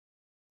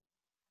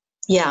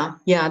 Yeah,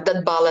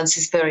 that balance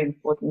is very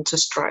important to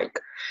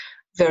strike.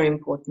 Very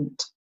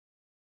important.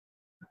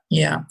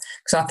 Yeah,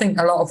 because I think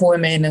a lot of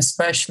women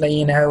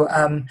especially,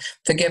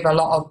 forgive a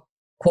lot of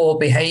poor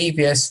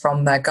behaviours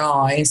from their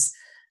guys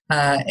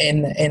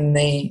in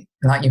the,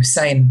 like you were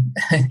saying,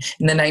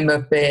 in the name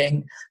of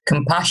being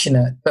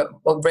compassionate. But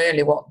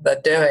really what they're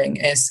doing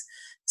is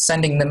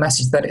sending the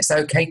message that it's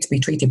okay to be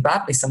treated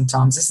badly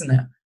sometimes, isn't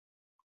it?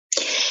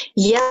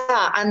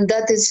 Yeah, and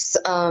that is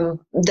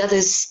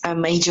a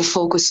major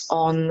focus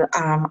on.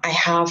 I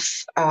have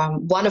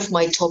one of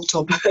my top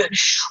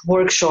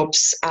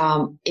workshops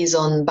is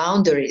on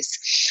boundaries,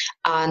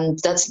 and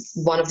that's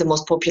one of the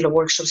most popular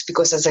workshops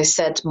because, as I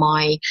said,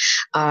 my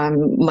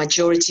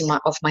majority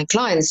of my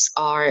clients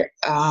are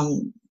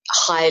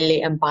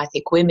highly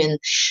empathic women,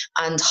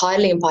 and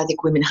highly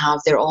empathic women have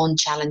their own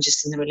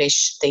challenges in the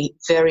relationship. They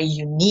very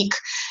unique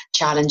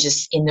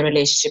challenges in the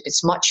relationship.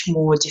 It's much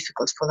more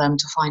difficult for them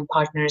to find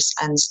partners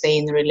and stay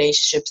in the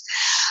relationships.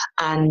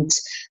 And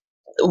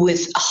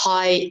with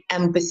high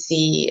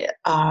empathy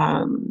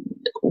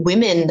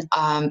women,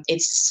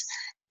 it's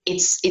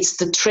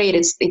the trait.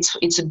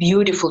 It's a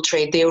beautiful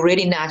trait. They're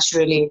already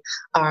naturally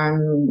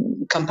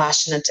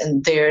compassionate,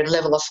 and their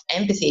level of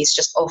empathy is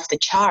just off the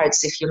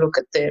charts if you look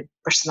at the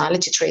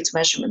personality traits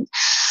measurement.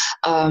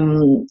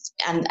 And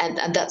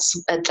that's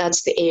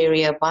the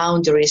area.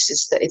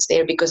 Boundaries. It's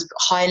there because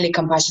highly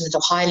compassionate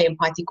or highly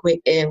empathic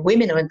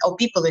women or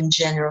people in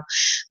general,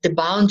 the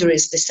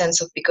boundaries, the sense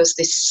of, because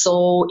they're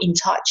so in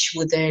touch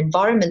with their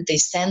environment, they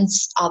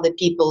sense other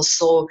people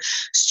so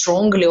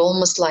strongly,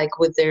 almost like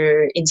with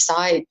their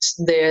inside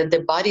their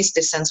bodies,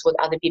 they sense what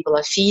other people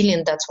are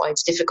feeling. That's why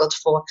it's difficult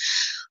for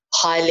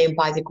highly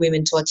empathic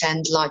women to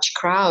attend large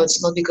crowds,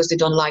 not because they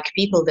don't like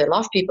people, they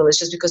love people. It's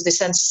just because they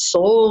sense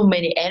so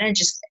many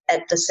energies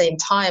at the same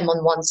time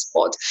on one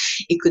spot.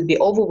 It could be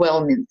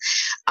overwhelming.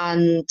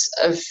 And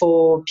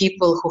for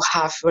people who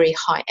have very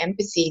high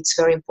empathy, it's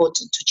very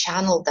important to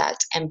channel that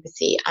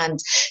empathy and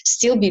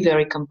still be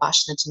very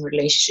compassionate in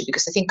relationship,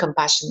 because I think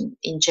compassion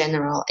in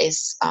general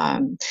is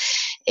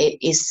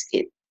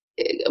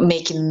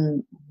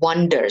making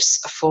wonders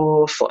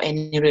for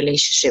any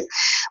relationship.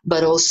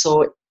 But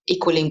also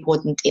equally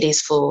important it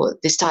is for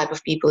this type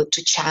of people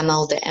to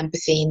channel the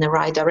empathy in the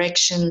right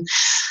direction,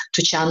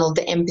 to channel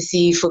the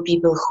empathy for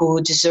people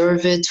who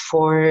deserve it,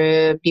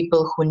 for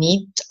people who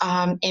need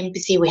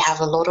empathy. We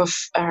have a lot of,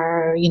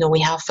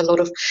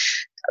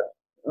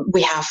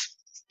 we have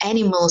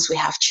animals, we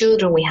have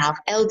children, we have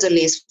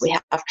elderlies, we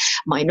have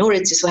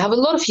minorities, we have a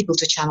lot of people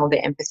to channel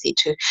the empathy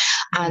to.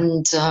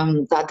 And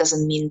that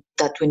doesn't mean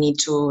that we need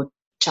to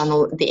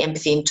channel the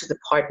empathy into the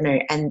partner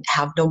and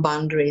have no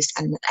boundaries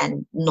and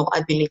no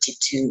ability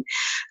to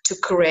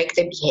correct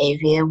the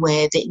behavior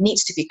where it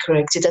needs to be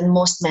corrected. And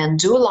most men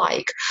do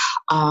like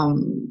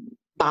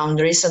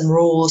boundaries and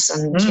rules,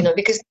 and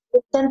because they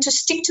tend to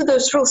stick to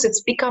those rules. It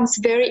becomes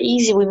very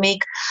easy. We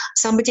make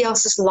somebody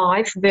else's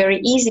life very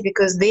easy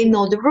because they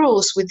know the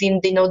rules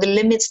they know the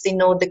limits, they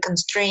know the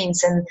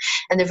constraints, and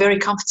they're very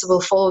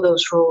comfortable follow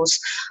those rules.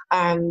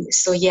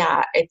 So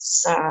yeah,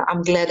 it's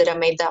I'm glad that I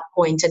made that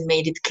point and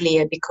made it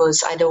clear,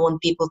 because I don't want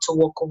people to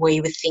walk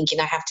away with thinking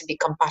I have to be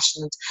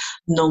compassionate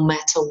no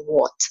matter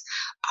what.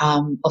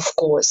 Of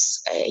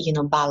course,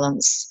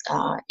 balance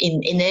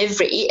in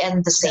every,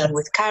 and the same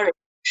with courage,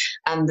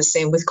 and the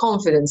same with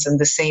confidence, and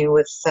the same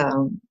with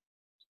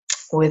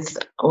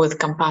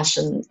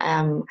compassion.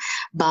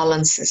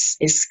 Balance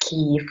is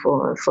key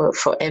for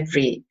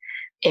every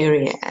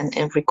area and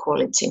every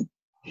quality.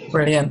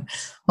 Brilliant.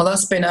 Well,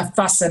 that's been a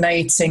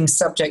fascinating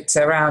subject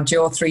around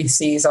your 3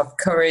 C's of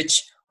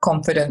courage,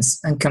 confidence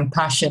and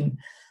compassion,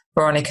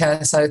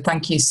 Veronica. So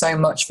thank you so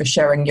much for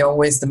sharing your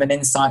wisdom and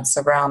insights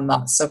around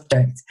that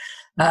subject.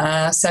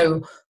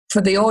 So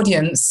for the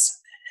audience,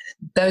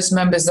 those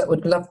members that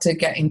would love to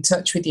get in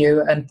touch with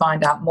you and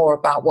find out more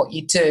about what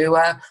you do,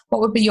 what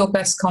would be your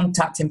best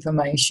contact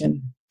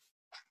information?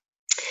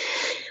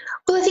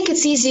 Well, I think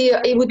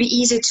it would be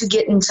easy to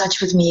get in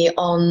touch with me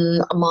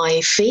on my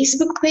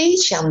Facebook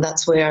page, and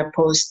that's where I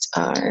post,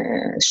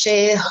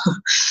 share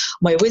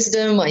my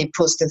wisdom. I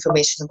post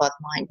information about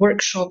my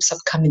workshops,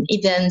 upcoming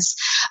events.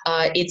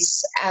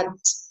 It's at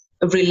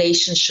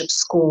Relationship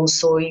School,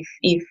 so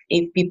if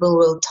people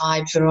will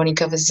type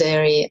Veronica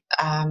Vazzeri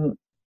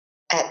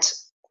at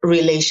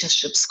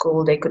Relationship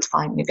School, they could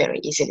find me very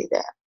easily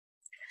there.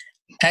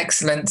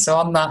 Excellent. So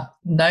on that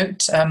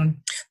note,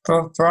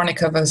 for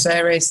Veronica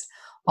Vazzeri's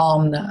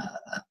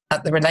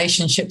at the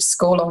Relationship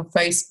School on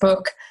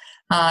Facebook,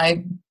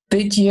 I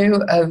bid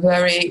you a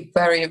very,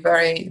 very,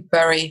 very,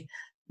 very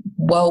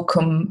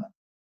welcome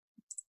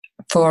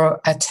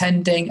for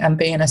attending and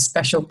being a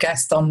special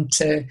guest on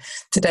to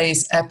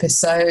today's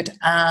episode.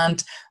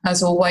 And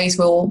as always,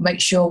 we'll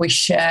make sure we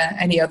share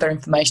any other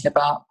information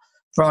about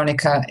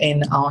Veronica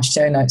in our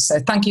show notes. So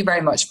thank you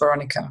very much,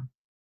 Veronica.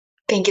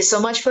 Thank you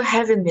so much for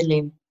having me,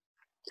 Lynn.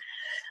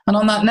 And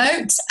on that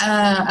note,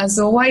 as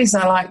always,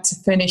 I like to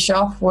finish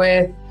off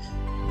with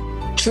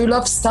true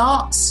love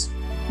starts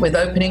with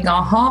opening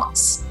our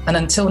hearts. And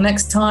until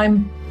next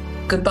time,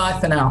 goodbye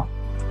for now.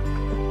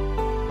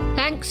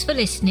 Thanks for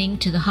listening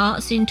to the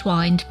Hearts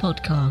Entwined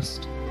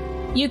podcast.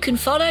 You can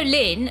follow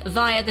Lynn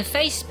via the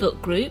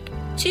Facebook group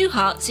 2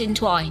 Hearts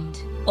Entwined,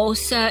 or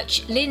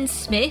search Lynn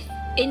Smith,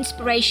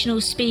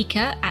 inspirational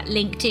speaker, at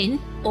LinkedIn,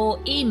 or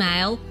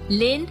email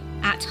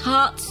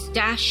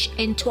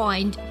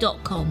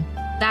lynn@hearts-entwined.com.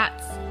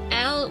 That's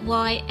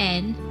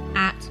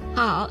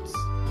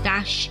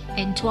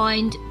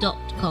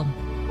LYN@hearts-entwined.com.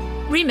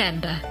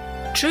 Remember,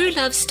 true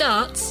love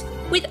starts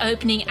with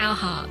opening our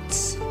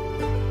hearts.